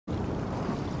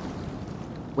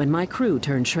When my crew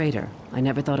turned traitor, I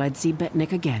never thought I'd see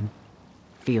Betnikh again.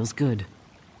 Feels good.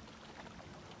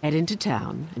 Head into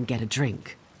town and get a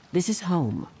drink. This is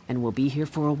home, and we'll be here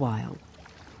for a while.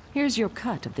 Here's your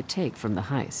cut of the take from the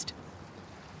heist.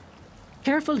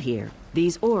 Careful here.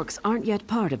 These orcs aren't yet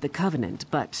part of the Covenant,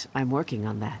 but I'm working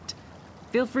on that.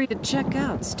 Feel free to check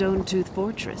out Stone-Tooth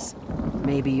Fortress.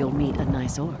 Maybe you'll meet a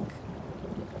nice orc.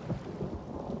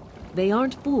 They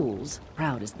aren't fools,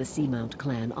 proud as the Seamount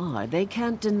clan are. They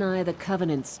can't deny the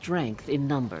Covenant's strength in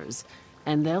numbers,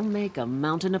 and they'll make a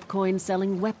mountain of coins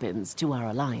selling weapons to our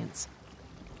alliance.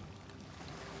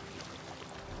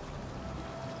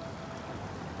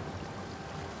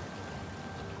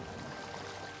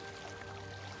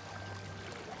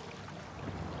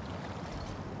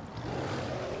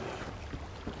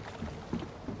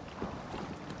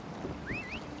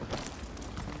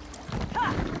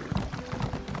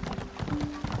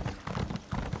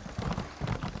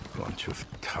 Of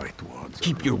tightwads.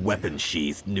 Keep your weapon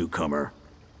sheathed, newcomer.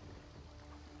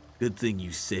 Good thing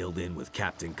you sailed in with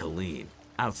Captain Colleen.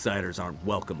 Outsiders aren't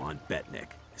welcome on Betnikh,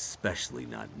 especially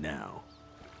not now.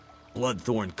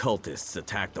 Bloodthorn cultists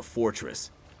attacked the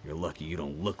fortress. You're lucky you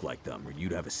don't look like them, or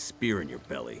you'd have a spear in your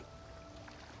belly.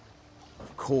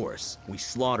 Of course, we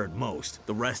slaughtered most.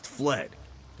 The rest fled.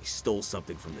 They stole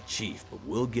something from the chief, but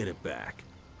we'll get it back.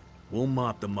 We'll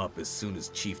mop them up as soon as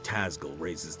Chief Tazgul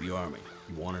raises the army.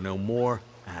 You want to know more?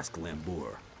 Ask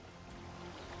Lambour.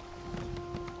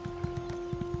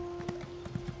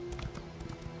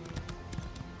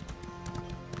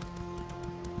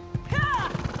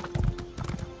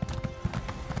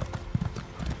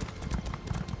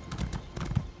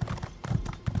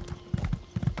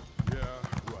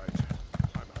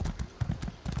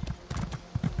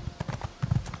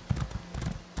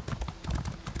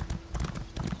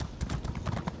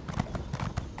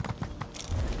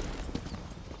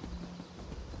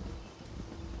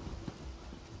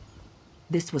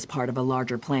 This was part of a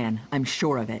larger plan, I'm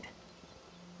sure of it.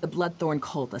 The Bloodthorn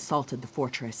cult assaulted the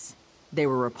fortress. They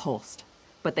were repulsed,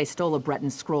 but they stole a Breton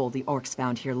scroll the orcs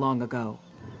found here long ago.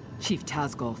 Chief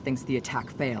Tazgul thinks the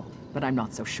attack failed, but I'm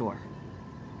not so sure.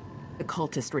 The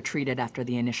cultists retreated after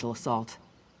the initial assault.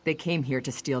 They came here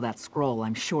to steal that scroll,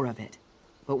 I'm sure of it.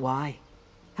 But why?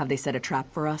 Have they set a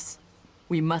trap for us?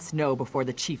 We must know before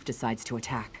the chief decides to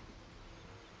attack.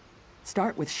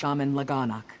 Start with Shaman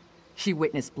Laganak. She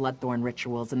witnessed Bloodthorn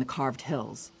rituals in the Carved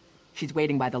Hills. She's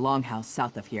waiting by the Longhouse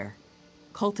south of here.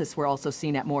 Cultists were also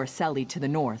seen at Morriselli to the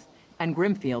north, and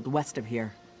Grimfield west of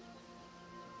here.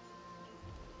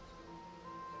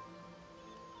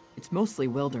 It's mostly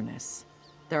wilderness.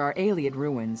 There are Ayleid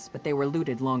ruins, but they were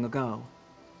looted long ago.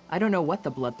 I don't know what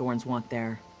the Bloodthorns want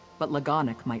there, but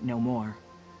Laganak might know more.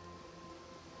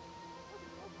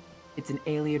 It's an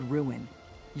Ayleid ruin.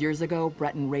 Years ago,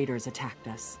 Breton raiders attacked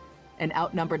us. An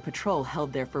outnumbered patrol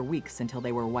held there for weeks until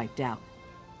they were wiped out.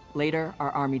 Later,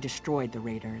 our army destroyed the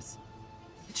raiders.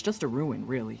 It's just a ruin,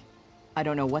 really. I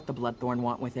don't know what the Bloodthorn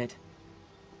want with it.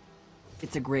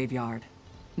 It's a graveyard.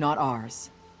 Not ours.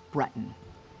 Breton.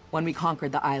 When we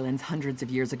conquered the islands hundreds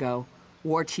of years ago,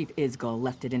 War Chief Isgul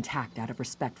left it intact out of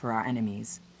respect for our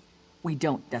enemies. We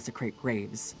don't desecrate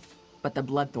graves, but the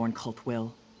Bloodthorn cult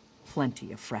will.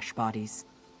 Plenty of fresh bodies.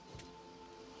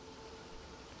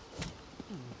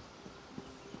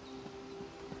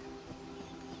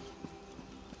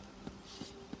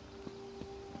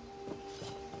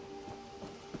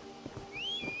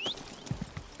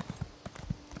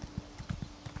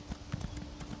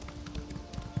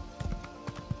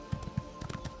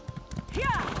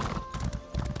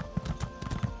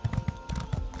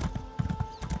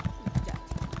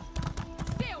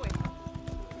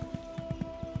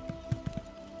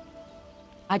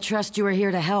 I trust you are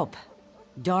here to help.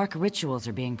 Dark rituals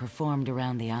are being performed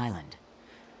around the island.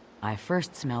 I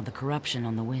first smelled the corruption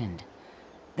on the wind.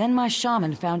 Then my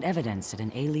shaman found evidence at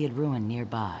an Ayleid ruin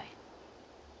nearby.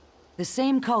 The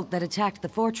same cult that attacked the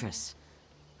fortress.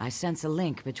 I sense a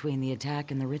link between the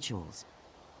attack and the rituals.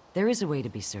 There is a way to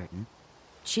be certain.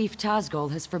 Chief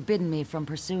Tazgul has forbidden me from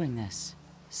pursuing this,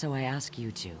 so I ask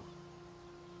you to.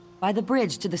 By the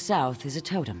bridge to the south is a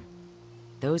totem.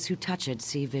 Those who touch it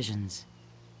see visions.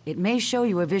 It may show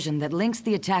you a vision that links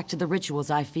the attack to the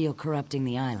rituals I feel corrupting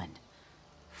the island.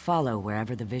 Follow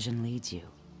wherever the vision leads you.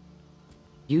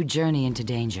 You journey into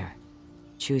danger.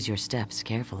 Choose your steps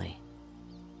carefully.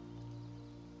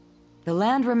 The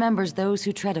land remembers those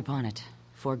who tread upon it,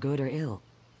 for good or ill.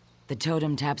 The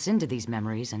totem taps into these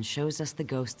memories and shows us the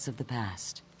ghosts of the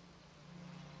past.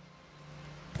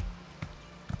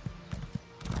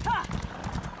 Ha!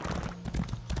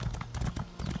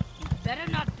 You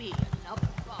better not be another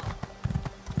bug.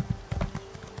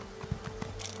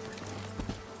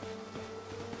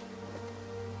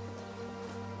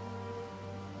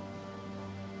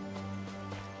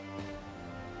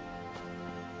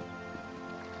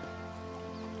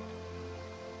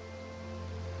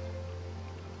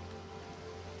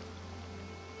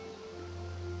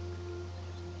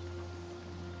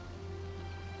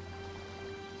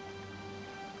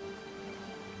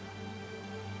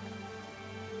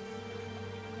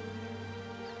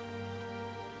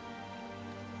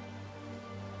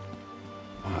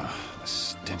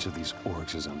 stench of these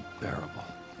orcs is unbearable.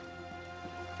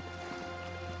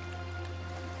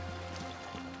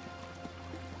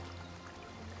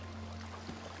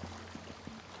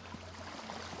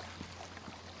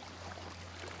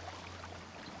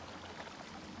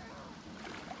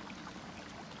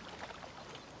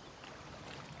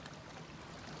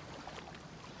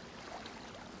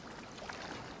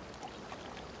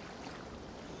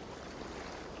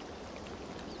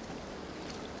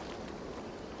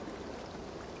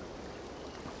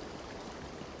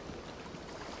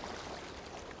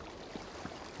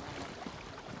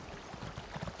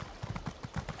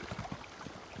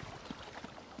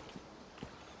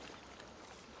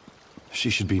 She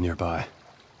should be nearby.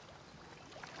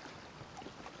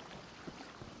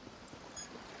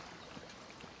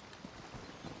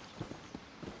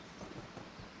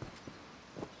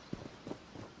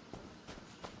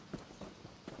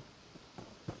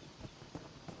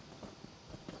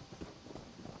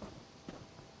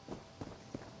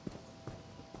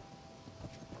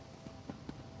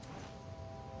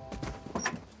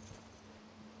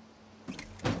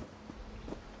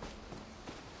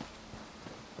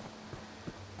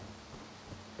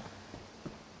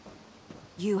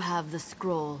 You have the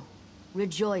scroll.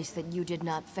 Rejoice that you did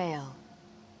not fail.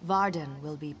 Varden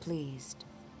will be pleased.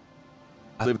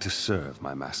 I live to serve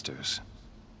my masters.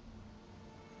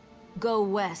 Go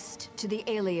west to the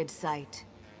Iliad site.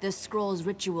 The scroll's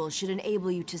ritual should enable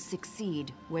you to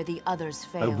succeed where the others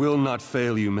I failed. will not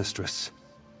fail you, mistress.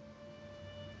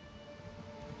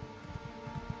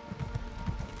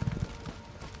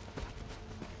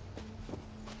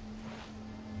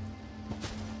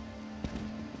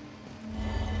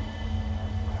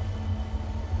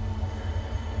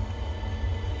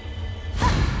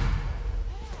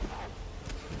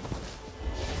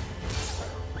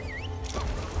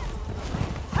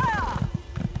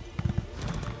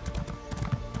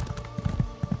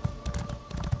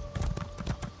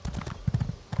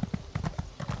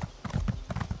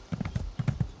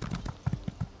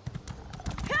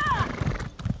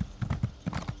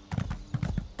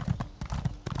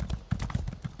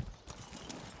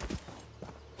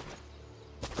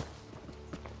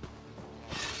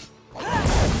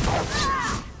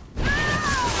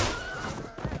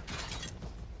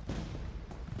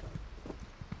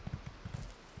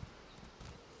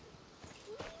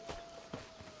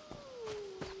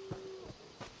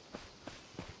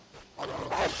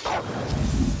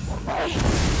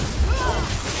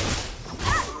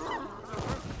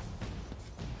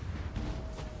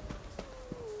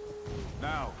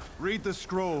 Now, read the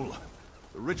scroll.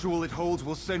 The ritual it holds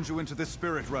will send you into the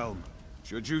spirit realm.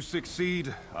 Should you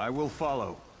succeed, I will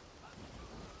follow.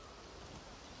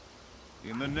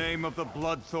 In the name of the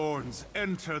Bloodthorns,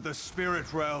 enter the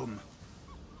spirit realm.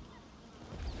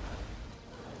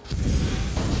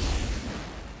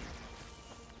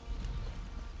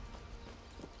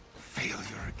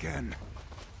 Failure again.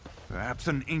 Perhaps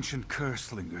an ancient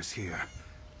curse lingers here.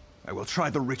 I will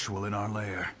try the ritual in our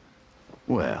lair.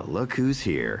 Well, look who's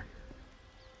here.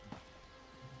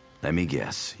 Let me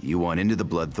guess, you want into the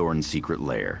Bloodthorn secret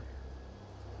lair.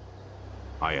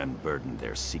 I unburdened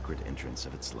their secret entrance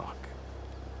of its lock.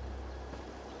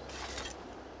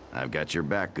 I've got your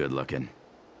back, good looking.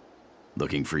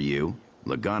 Looking for you?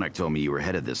 Lagonic told me you were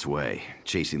headed this way,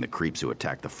 chasing the creeps who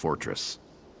attacked the fortress.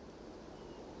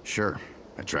 Sure,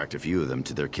 I tracked a few of them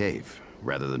to their cave.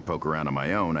 Rather than poke around on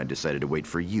my own, I decided to wait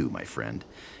for you, my friend.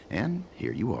 And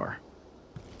here you are.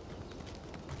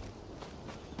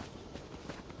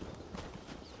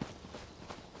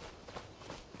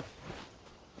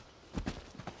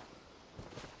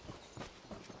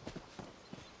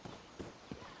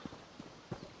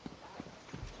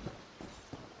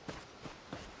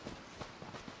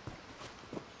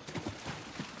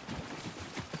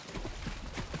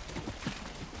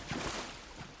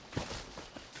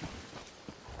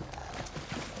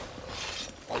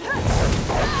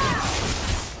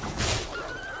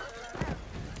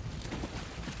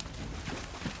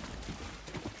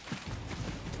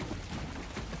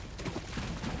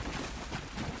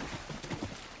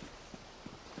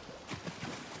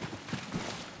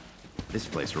 This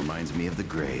place reminds me of the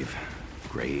grave.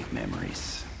 Great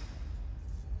memories.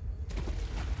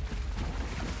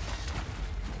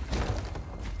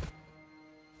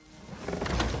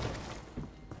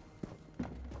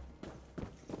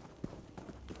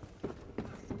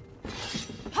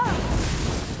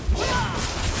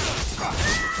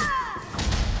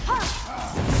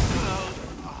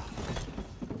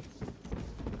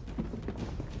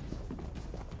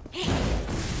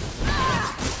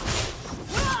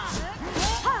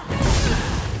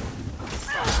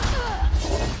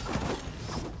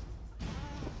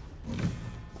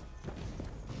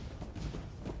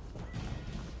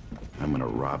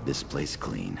 rob this place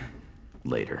clean.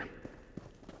 Later.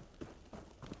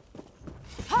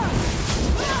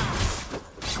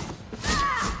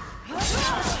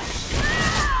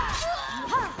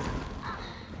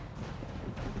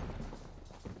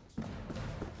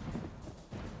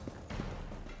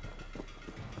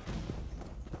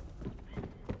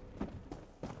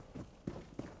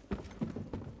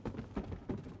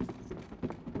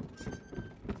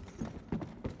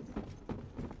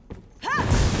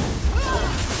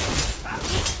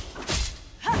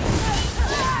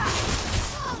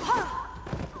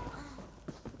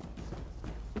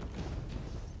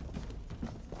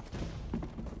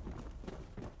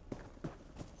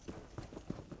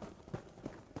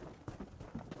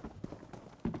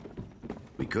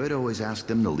 We could always ask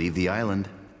them to leave the island.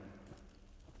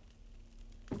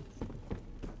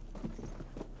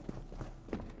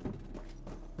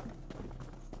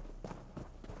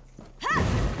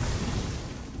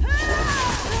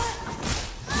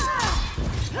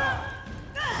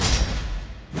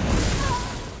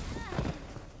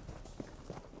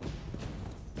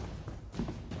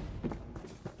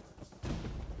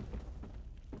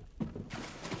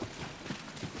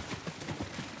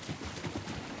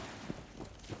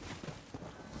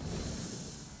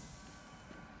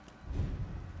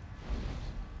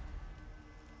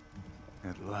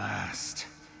 At last.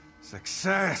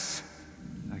 Success!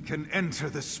 I can enter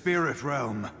the spirit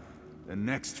realm. The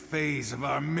next phase of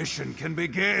our mission can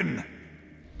begin!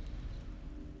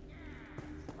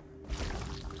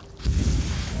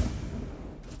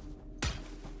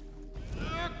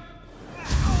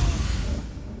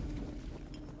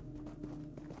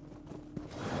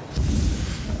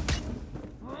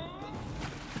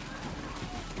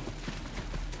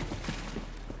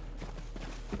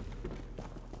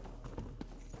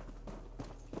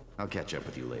 I'll catch up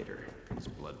with you later. These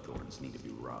bloodthorns need to be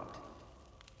robbed.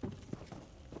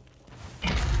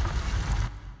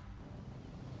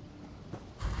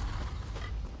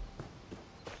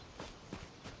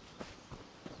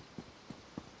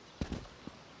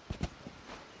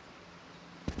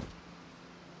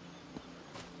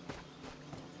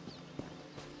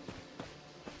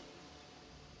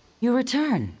 You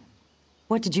return.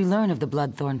 What did you learn of the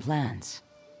Bloodthorn plans?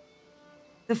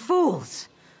 The fools!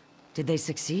 Did they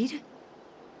succeed?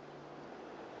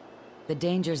 The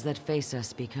dangers that face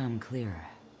us become clearer.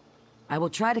 I will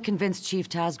try to convince Chief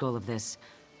Tazgol of this,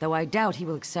 though I doubt he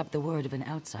will accept the word of an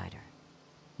outsider.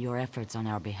 Your efforts on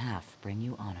our behalf bring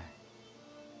you honor.